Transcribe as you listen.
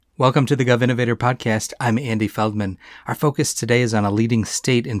Welcome to the GovInnovator podcast. I'm Andy Feldman. Our focus today is on a leading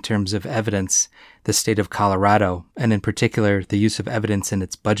state in terms of evidence, the state of Colorado, and in particular, the use of evidence in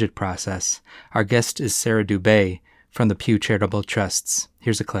its budget process. Our guest is Sara Dube from the Pew Charitable Trusts.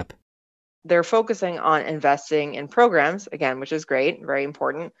 Here's a clip. They're focusing on investing in programs, again, which is great, very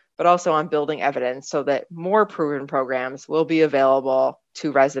important, but also on building evidence so that more proven programs will be available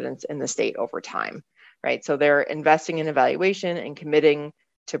to residents in the state over time, right? So they're investing in evaluation and committing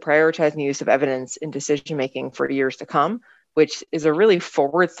to prioritizing the use of evidence in decision-making for years to come, which is a really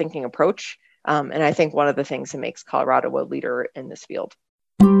forward-thinking approach. And I think one of the things that makes Colorado a leader in this field.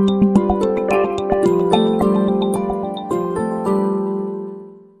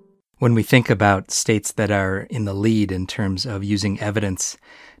 When we think about states that are in the lead in terms of using evidence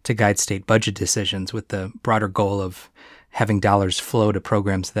to guide state budget decisions with the broader goal of having dollars flow to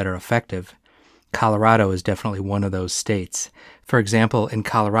programs that are effective, Colorado is definitely one of those states. For example, in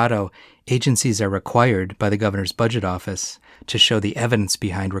Colorado, agencies are required by the governor's budget office to show the evidence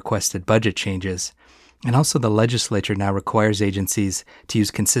behind requested budget changes. And also the legislature now requires agencies to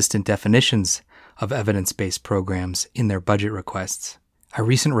use consistent definitions of evidence-based programs in their budget requests. A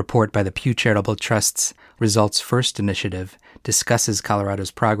recent report by the Pew Charitable Trusts Results First initiative discusses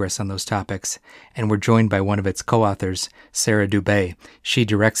Colorado's progress on those topics, and we're joined by one of its co-authors, Sara Dube. She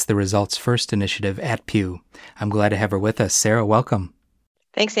directs the Results First initiative at Pew. I'm glad to have her with us. Sara, welcome.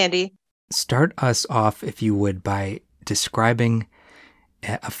 Thanks, Andy. Start us off, if you would, by describing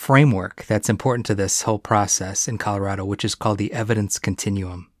a framework that's important to this whole process in Colorado, which is called the evidence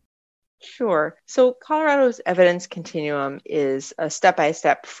continuum. Sure. So Colorado's evidence continuum is a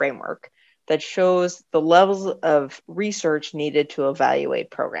step-by-step framework that shows the levels of research needed to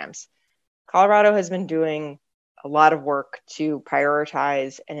evaluate programs. Colorado has been doing a lot of work to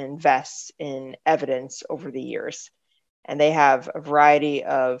prioritize and invest in evidence over the years. And they have a variety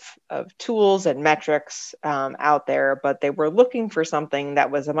of tools and metrics out there, but they were looking for something that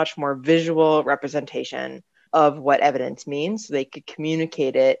was a much more visual representation of what evidence means, so they could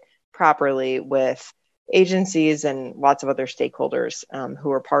communicate it properly with agencies and lots of other stakeholders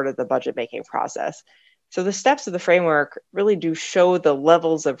who are part of the budget making process. So the steps of the framework really do show the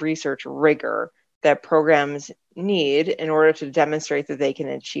levels of research rigor that programs need in order to demonstrate that they can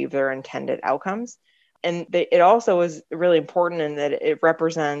achieve their intended outcomes. And it also is really important in that it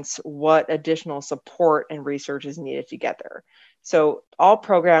represents what additional support and research is needed to get there. So all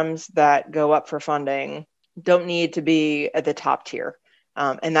programs that go up for funding don't need to be at the top tier.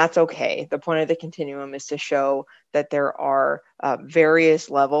 And that's okay. The point of the continuum is to show that there are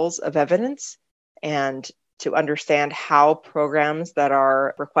various levels of evidence and to understand how programs that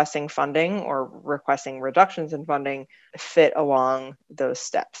are requesting funding or requesting reductions in funding fit along those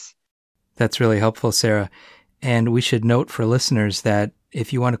steps. That's really helpful, Sara. And we should note for listeners that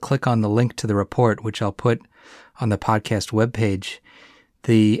if you want to click on the link to the report, which I'll put on the podcast webpage,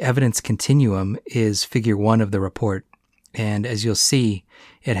 the evidence continuum is figure 1 of the report. And as you'll see,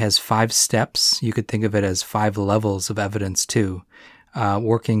 it has 5 steps. You could think of it as 5 levels of evidence too,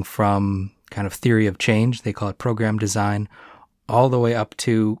 working from kind of theory of change, they call it program design, all the way up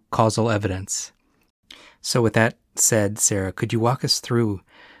to causal evidence. So with that said, Sara, could you walk us through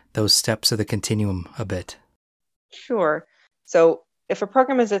those steps of the continuum a bit? Sure. So if a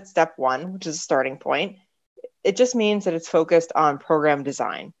program is at step 1, which is a starting point, it just means that it's focused on program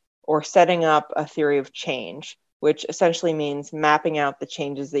design or setting up a theory of change, which essentially means mapping out the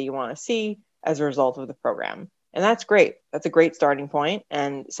changes that you want to see as a result of the program. And that's great. That's a great starting point.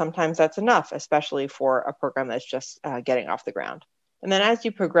 And sometimes that's enough, especially for a program that's just getting off the ground. And then as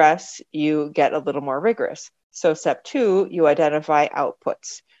you progress, you get a little more rigorous. So step 2, you identify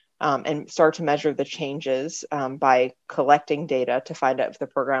outputs and start to measure the changes by collecting data to find out if the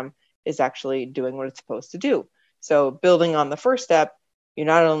program is actually doing what it's supposed to do. So building on the first step, you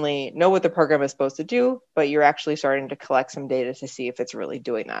not only know what the program is supposed to do, but you're actually starting to collect some data to see if it's really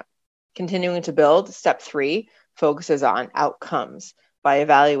doing that. Continuing to build, step 3 focuses on outcomes by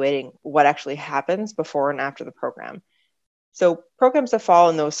evaluating what actually happens before and after the program. So programs that fall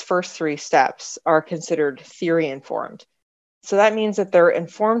in those first 3 steps are considered theory informed. So that means that they're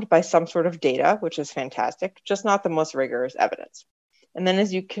informed by some sort of data, which is fantastic, just not the most rigorous evidence. And then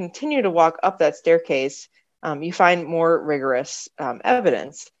as you continue to walk up that staircase, you find more rigorous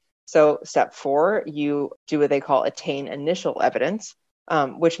evidence. So step 4, you do what they call attain initial evidence,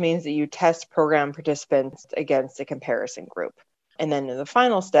 which means that you test program participants against a comparison group. And then in the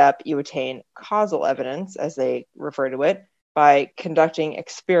final step, you attain causal evidence, as they refer to it, by conducting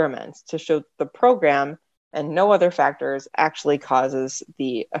experiments to show the program and no other factors actually causes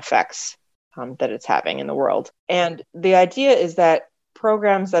the effects that it's having in the world. And the idea is that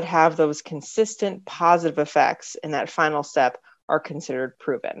programs that have those consistent positive effects in that final step are considered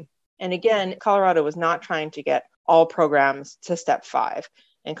proven. And again, Colorado was not trying to get all programs to step 5.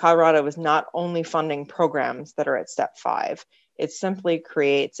 And Colorado is not only funding programs that are at step 5. It simply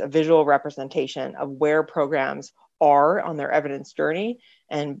creates a visual representation of where programs are on their evidence journey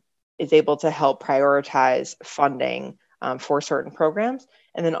and is able to help prioritize funding for certain programs.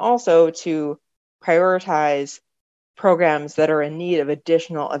 And then also to prioritize programs that are in need of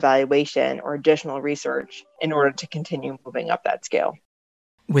additional evaluation or additional research in order to continue moving up that scale.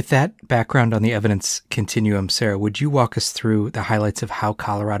 With that background on the evidence continuum, Sara, would you walk us through the highlights of how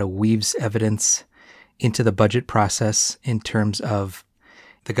Colorado weaves evidence into the budget process in terms of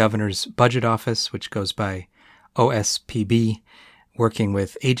the governor's budget office, which goes by OSPB, working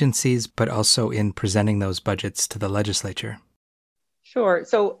with agencies, but also in presenting those budgets to the legislature? Sure.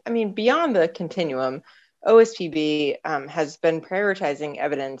 So, beyond the continuum, OSPB has been prioritizing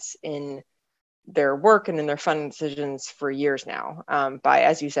evidence in their work and in their funding decisions for years now by,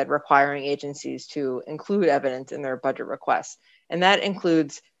 as you said, requiring agencies to include evidence in their budget requests. And that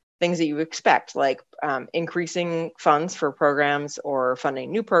includes things that you expect, like increasing funds for programs or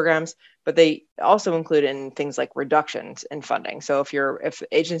funding new programs, but they also include in things like reductions in funding. So if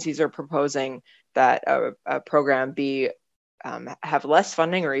agencies are proposing that a program be have less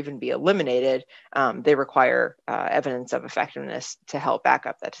funding or even be eliminated, they require evidence of effectiveness to help back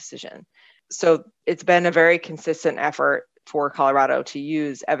up that decision. So it's been a very consistent effort for Colorado to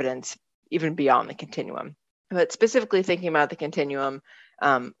use evidence even beyond the continuum. But specifically thinking about the continuum,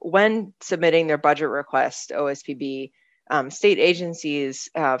 when submitting their budget request to OSPB, state agencies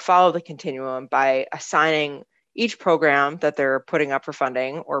follow the continuum by assigning each program that they're putting up for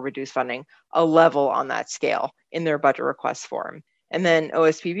funding or reduced funding a level on that scale in their budget request form. And then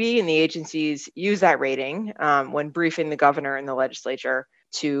OSPB and the agencies use that rating when briefing the governor and the legislature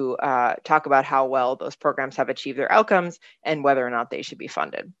to talk about how well those programs have achieved their outcomes and whether or not they should be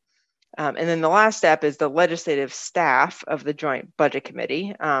funded. And then the last step is the legislative staff of the Joint Budget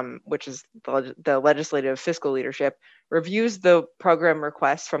Committee, which is the legislative fiscal leadership, reviews the program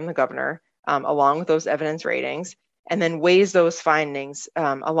requests from the governor along with those evidence ratings, and then weighs those findings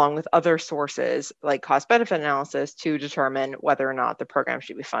along with other sources like cost-benefit analysis to determine whether or not the program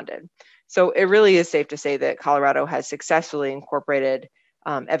should be funded. So it really is safe to say that Colorado has successfully incorporated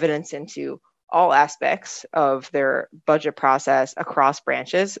evidence into all aspects of their budget process across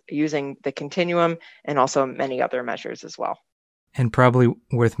branches using the continuum and also many other measures as well. And probably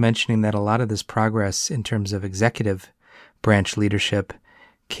worth mentioning that a lot of this progress in terms of executive branch leadership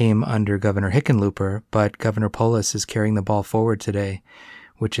came under Governor Hickenlooper, but Governor Polis is carrying the ball forward today,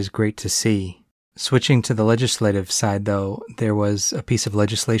 which is great to see. Switching to the legislative side, though, there was a piece of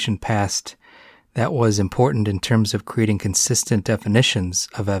legislation passed that was important in terms of creating consistent definitions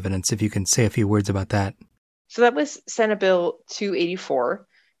of evidence. If you can say a few words about that. So that was Senate Bill 284,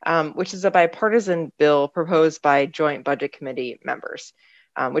 which is a bipartisan bill proposed by Joint Budget Committee members,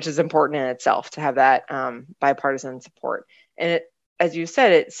 which is important in itself to have that bipartisan support. And it, as you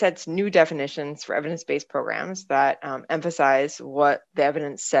said, it sets new definitions for evidence-based programs that emphasize what the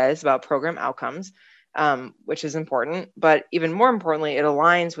evidence says about program outcomes, which is important. But even more importantly, it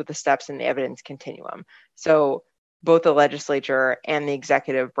aligns with the steps in the evidence continuum. So both the legislature and the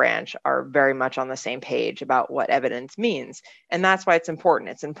executive branch are very much on the same page about what evidence means. And that's why it's important.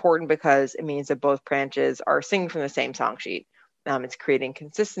 It's important because it means that both branches are singing from the same song sheet. It's creating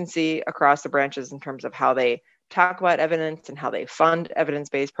consistency across the branches in terms of how they talk about evidence and how they fund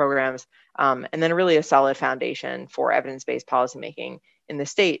evidence-based programs, and then really a solid foundation for evidence-based policymaking in the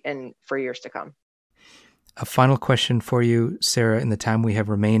state and for years to come. A final question for you, Sara, in the time we have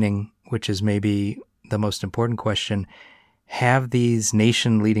remaining, which is maybe the most important question. Have these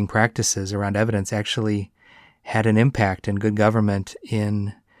nation-leading practices around evidence actually had an impact in good government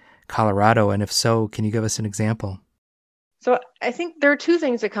in Colorado? And if so, can you give us an example? So I think there are two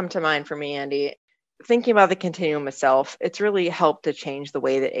things that come to mind for me, Andy. Thinking about the continuum itself, it's really helped to change the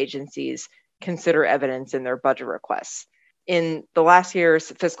way that agencies consider evidence in their budget requests. In the last year's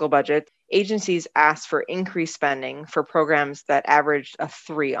fiscal budget, agencies asked for increased spending for programs that averaged a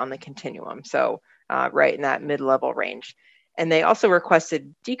 3 on the continuum, so right in that mid-level range. And they also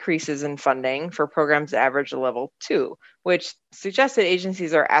requested decreases in funding for programs that average a level 2, which suggests that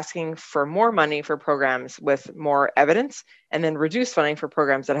agencies are asking for more money for programs with more evidence and then reduced funding for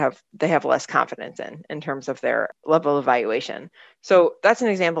programs that they have less confidence in terms of their level of evaluation. So that's an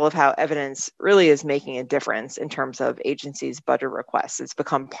example of how evidence really is making a difference in terms of agencies' budget requests. It's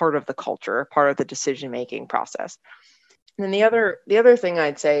become part of the culture, part of the decision-making process. And then the other thing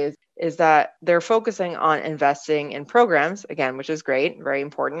I'd say is that they're focusing on investing in programs, again, which is great, very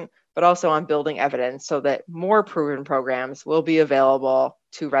important, but also on building evidence so that more proven programs will be available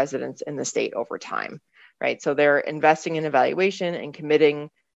to residents in the state over time, right? So they're investing in evaluation and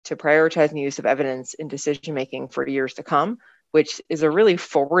committing to prioritizing the use of evidence in decision-making for years to come, which is a really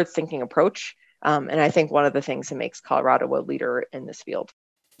forward-thinking approach. And I think one of the things that makes Colorado a leader in this field.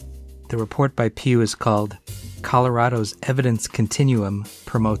 The report by Pew is called Colorado's Evidence Continuum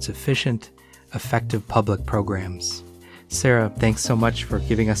Promotes Efficient, Effective Public Programs. Sara, thanks so much for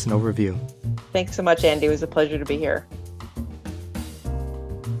giving us an overview. Thanks so much, Andy. It was a pleasure to be here.